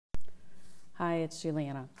Hi, it's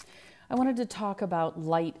Juliana. I wanted to talk about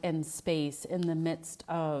light and space in the midst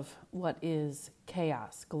of what is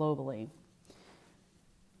chaos globally.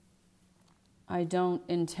 I don't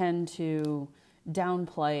intend to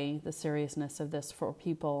downplay the seriousness of this for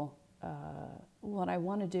people. What I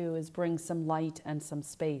want to do is bring some light and some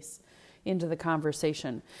space into the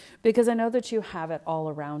conversation because I know that you have it all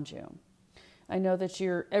around you. I know that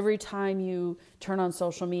every time you turn on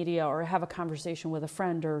social media or have a conversation with a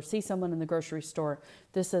friend or see someone in the grocery store,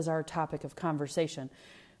 this is our topic of conversation.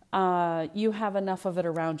 You have enough of it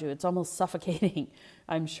around you. It's almost suffocating,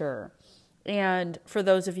 I'm sure. And for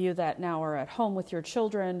those of you that now are at home with your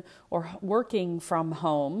children or working from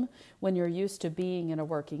home, when you're used to being in a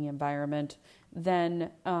working environment, then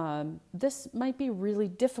this might be really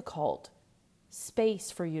difficult space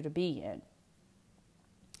for you to be in.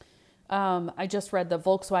 I just read that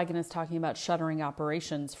Volkswagen is talking about shuttering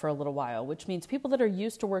operations for a little while, which means people that are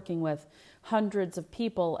used to working with hundreds of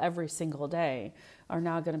people every single day are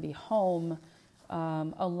now going to be home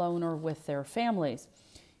alone or with their families.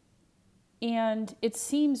 And it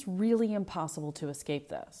seems really impossible to escape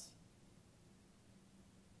this.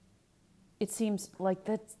 It seems like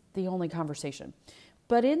that's the only conversation.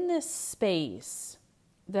 But in this space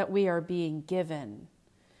that we are being given,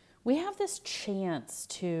 we have this chance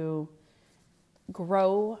to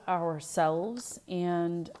grow ourselves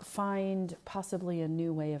and find possibly a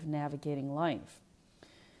new way of navigating life.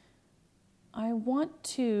 I want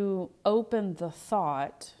to open the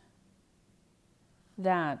thought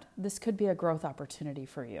that this could be a growth opportunity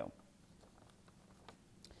for you.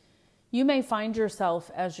 You may find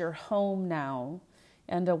yourself as you're home now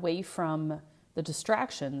and away from the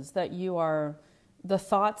distractions the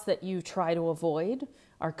thoughts that you try to avoid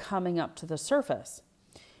are coming up to the surface.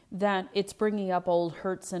 That it's bringing up old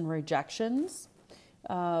hurts and rejections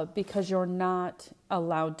because you're not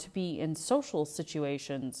allowed to be in social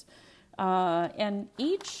situations. And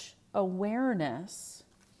each awareness,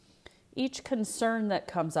 each concern that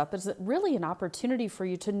comes up is really an opportunity for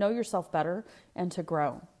you to know yourself better and to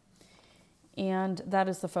grow. And that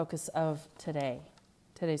is the focus of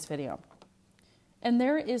today's video. And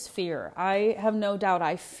there is fear. I have no doubt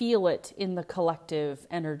I feel it in the collective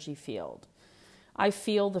energy field. I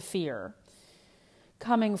feel the fear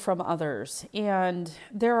coming from others. And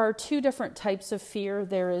there are two different types of fear.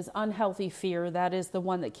 There is unhealthy fear. That is the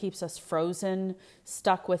one that keeps us frozen,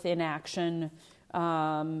 stuck with inaction,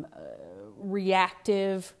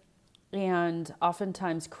 reactive, and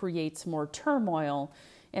oftentimes creates more turmoil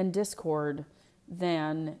and discord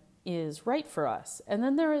than is right for us. And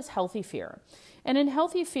then there is healthy fear. And in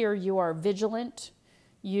healthy fear, you are vigilant.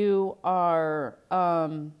 You are...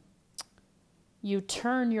 You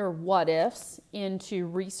turn your what ifs into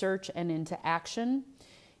research and into action.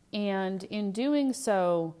 And in doing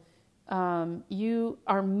so, you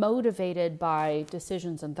are motivated by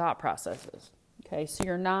decisions and thought processes. Okay, so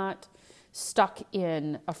you're not stuck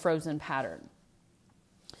in a frozen pattern.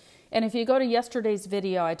 And if you go to yesterday's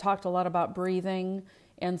video, I talked a lot about breathing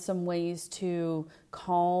and some ways to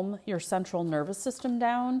calm your central nervous system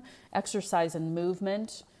down. Exercise and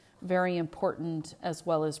movement, very important, as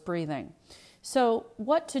well as breathing. So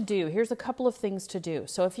what to do? Here's a couple of things to do.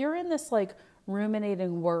 So if you're in this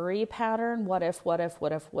ruminating worry pattern, what if,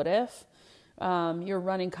 you're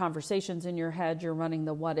running conversations in your head, you're running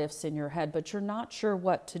the what ifs in your head, but you're not sure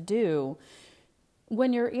what to do.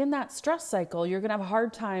 When you're in that stress cycle, you're going to have a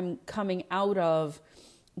hard time coming out of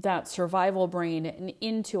that survival brain and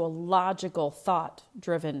into a logical,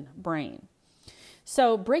 thought-driven brain.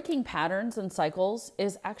 So breaking patterns and cycles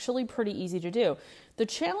is actually pretty easy to do. The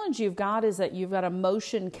challenge you've got is that you've got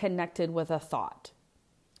emotion connected with a thought.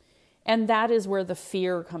 And that is where the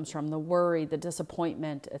fear comes from, the worry, the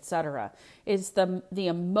disappointment, etc. It's the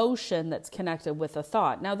emotion that's connected with a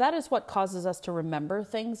thought. Now, that is what causes us to remember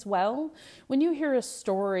things well. When you hear a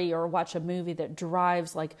story or watch a movie that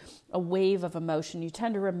drives like a wave of emotion, you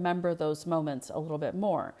tend to remember those moments a little bit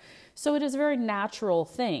more. So it is a very natural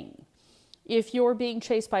thing. If you're being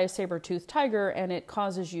chased by a saber-toothed tiger and it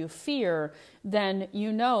causes you fear, then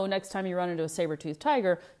you know next time you run into a saber-toothed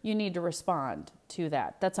tiger, you need to respond to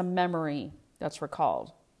that. That's a memory that's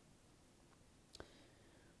recalled.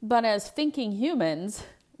 But as thinking humans,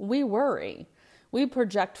 we worry. We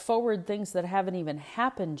project forward things that haven't even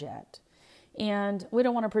happened yet. And we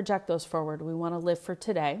don't want to project those forward. We want to live for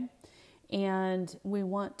today. And we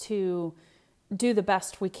want to do the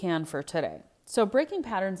best we can for today. So breaking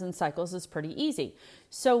patterns and cycles is pretty easy.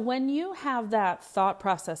 So when you have that thought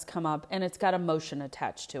process come up and it's got emotion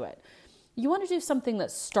attached to it, you want to do something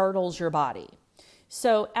that startles your body.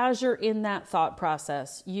 So as you're in that thought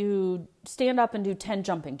process, you stand up and do 10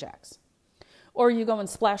 jumping jacks. Or you go and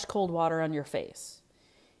splash cold water on your face.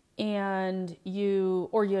 And you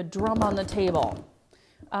drum on the table.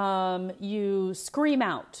 You scream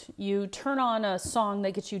out. You turn on a song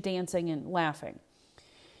that gets you dancing and laughing.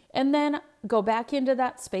 And then go back into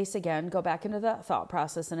that space again, go back into that thought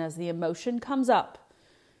process. And as the emotion comes up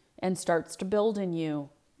and starts to build in you,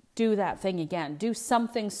 do that thing again. Do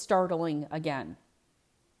something startling again.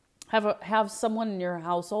 Have someone in your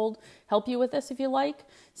household help you with this if you like.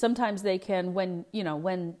 Sometimes they can, when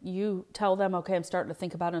you tell them, okay, I'm starting to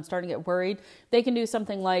think about it, I'm starting to get worried, they can do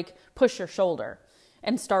something like push your shoulder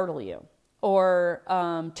and startle you, or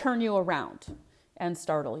turn you around and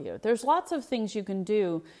startle you. There's lots of things you can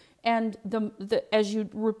do. And as you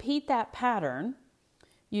repeat that pattern,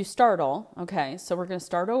 you startle. Okay, so we're going to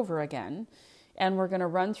start over again. And we're going to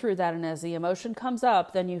run through that. And as the emotion comes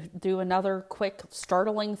up, then you do another quick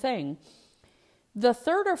startling thing. The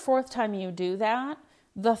third or fourth time you do that,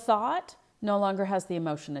 the thought no longer has the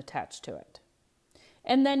emotion attached to it.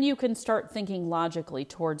 And then you can start thinking logically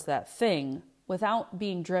towards that thing without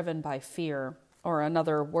being driven by fear or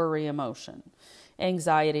another worry emotion,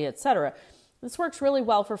 anxiety, etc. This works really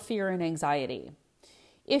well for fear and anxiety.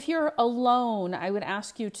 If you're alone, I would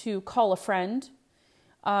ask you to call a friend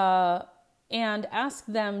and ask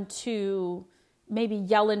them to maybe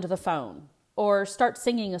yell into the phone or start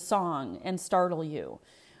singing a song and startle you.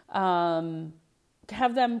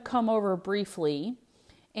 Have them come over briefly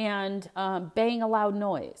and bang a loud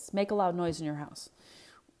noise. Make a loud noise in your house.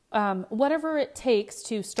 Whatever it takes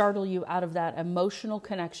to startle you out of that emotional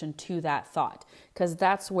connection to that thought, because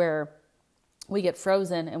that's where we get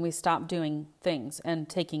frozen and we stop doing things and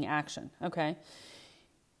taking action, okay?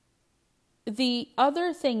 The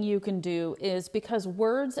other thing you can do is, because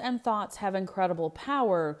words and thoughts have incredible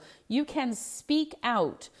power, you can speak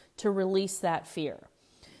out to release that fear.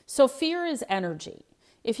 So fear is energy.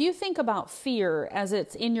 If you think about fear as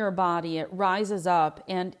it's in your body, it rises up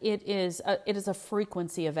and it is a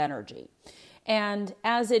frequency of energy. And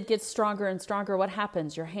as it gets stronger and stronger, what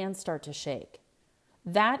happens? Your hands start to shake.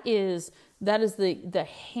 That is the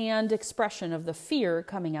hand expression of the fear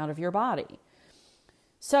coming out of your body.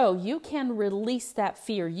 So you can release that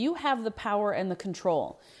fear. You have the power and the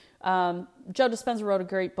control. Joe Dispenza wrote a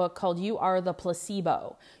great book called You Are the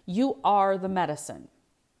Placebo. You are the medicine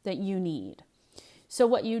that you need. So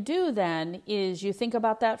what you do then is you think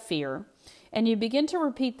about that fear and you begin to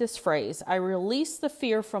repeat this phrase: I release the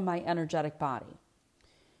fear from my energetic body.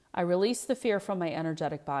 I release the fear from my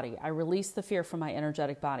energetic body. I release the fear from my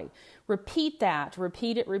energetic body. Repeat that.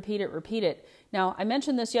 Repeat it, repeat it, repeat it. Now, I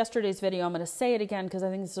mentioned this yesterday's video. I'm going to say it again because I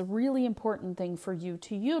think it's a really important thing for you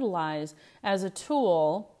to utilize as a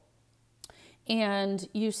tool. And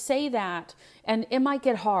you say that, and it might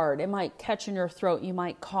get hard. It might catch in your throat. You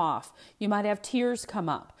might cough. You might have tears come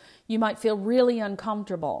up. You might feel really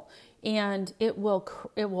uncomfortable. And it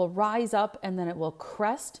will rise up and then it will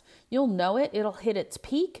crest. You'll know it. It'll hit its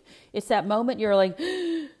peak. It's that moment you're like,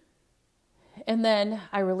 and then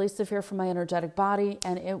I release the fear from my energetic body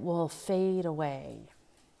and it will fade away.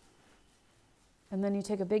 And then you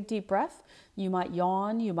take a big deep breath. You might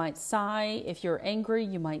yawn, you might sigh. If you're angry,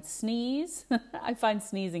 you might sneeze. I find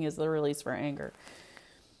sneezing is the release for anger.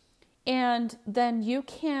 And then you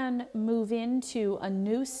can move into a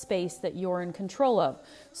new space that you're in control of.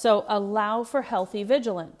 So allow for healthy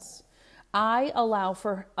vigilance. I allow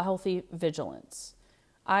for healthy vigilance.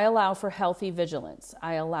 I allow for healthy vigilance.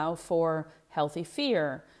 I allow for healthy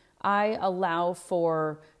fear. I allow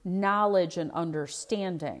for knowledge and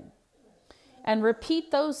understanding. And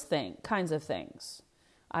repeat those kinds of things.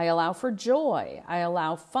 I allow for joy. I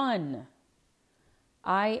allow fun.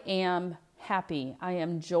 I am happy. I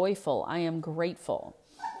am joyful. I am grateful.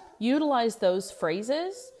 Utilize those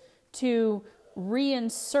phrases to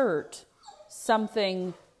reinsert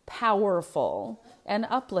something powerful and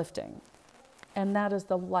uplifting. And that is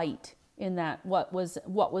the light in that. What was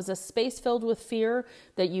a space filled with fear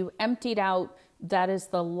that you emptied out, that is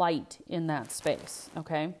the light in that space,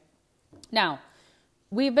 okay? Now,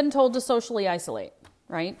 we've been told to socially isolate,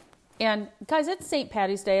 right? And guys, it's St.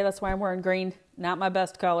 Patty's Day. That's why I'm wearing green. Not my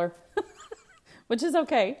best color, which is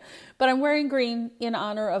okay. But I'm wearing green in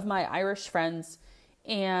honor of my Irish friends.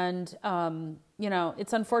 And,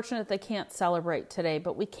 it's unfortunate they can't celebrate today,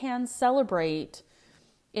 but we can celebrate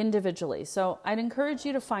individually. So I'd encourage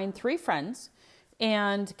you to find 3 friends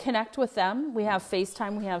and connect with them. We have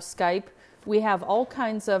FaceTime, we have Skype. We have all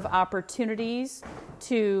kinds of opportunities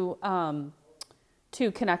to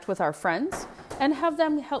connect with our friends and have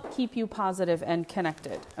them help keep you positive and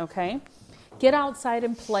connected, okay? Get outside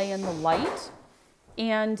and play in the light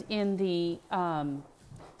and in the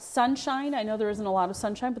Sunshine, I know there isn't a lot of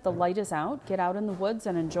sunshine, but the light is out. Get out in the woods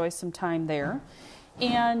and enjoy some time there.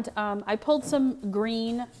 And I pulled some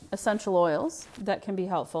green essential oils that can be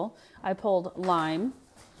helpful. I pulled lime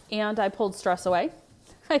and I pulled stress away.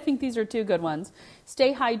 I think these are two good ones.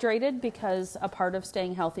 Stay hydrated, because a part of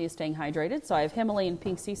staying healthy is staying hydrated. So I have Himalayan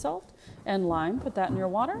pink sea salt and lime. Put that in your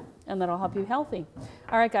water and that'll help you healthy.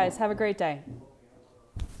 All right, guys, have a great day.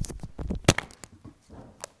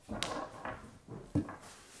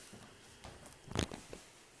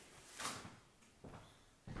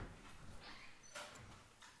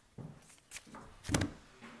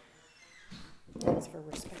 Thanks for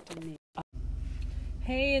respecting me.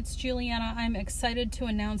 Hey, it's Juliana. I'm excited to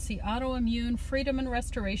announce the Autoimmune Freedom and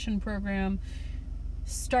Restoration Program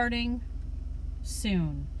starting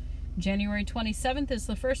soon. January 27th is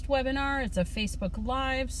the first webinar. It's a Facebook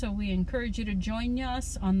Live, so we encourage you to join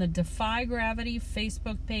us on the Defy Gravity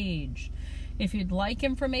Facebook page. If you'd like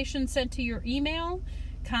information sent to your email,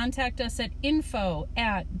 contact us at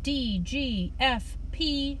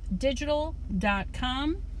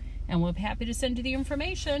info@dgfpdigital.com, and we'll be happy to send you the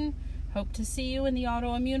information. Hope to see you in the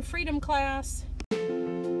Autoimmune Freedom class.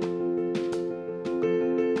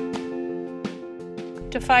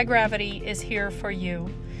 Defy Gravity is here for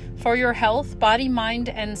you, for your health, body, mind,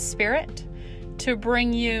 and spirit, to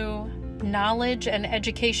bring you knowledge and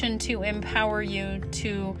education to empower you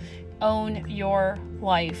to own your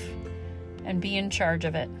life and be in charge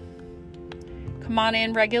of it. Come on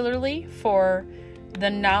in regularly for the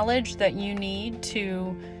knowledge that you need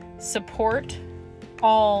to support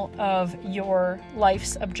all of your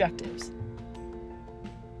life's objectives.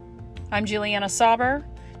 I'm Juliana Sauber,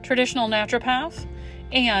 traditional naturopath,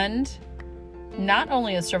 and not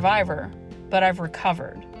only a survivor, but I've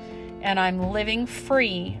recovered. And I'm living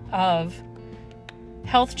free of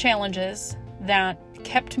health challenges that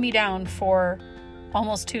kept me down for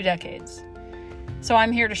almost 2 decades. So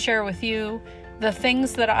I'm here to share with you the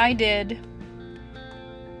things that I did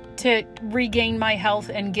to regain my health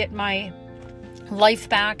and get my life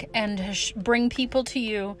back, and bring people to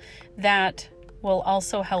you that will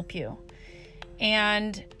also help you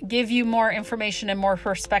and give you more information and more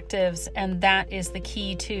perspectives. And that is the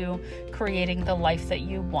key to creating the life that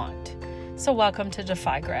you want. So welcome to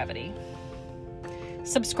Defy Gravity.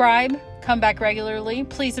 Subscribe, come back regularly.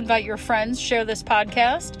 Please invite your friends, share this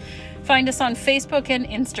podcast. Find us on Facebook and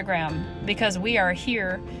Instagram, because we are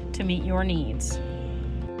here to meet your needs.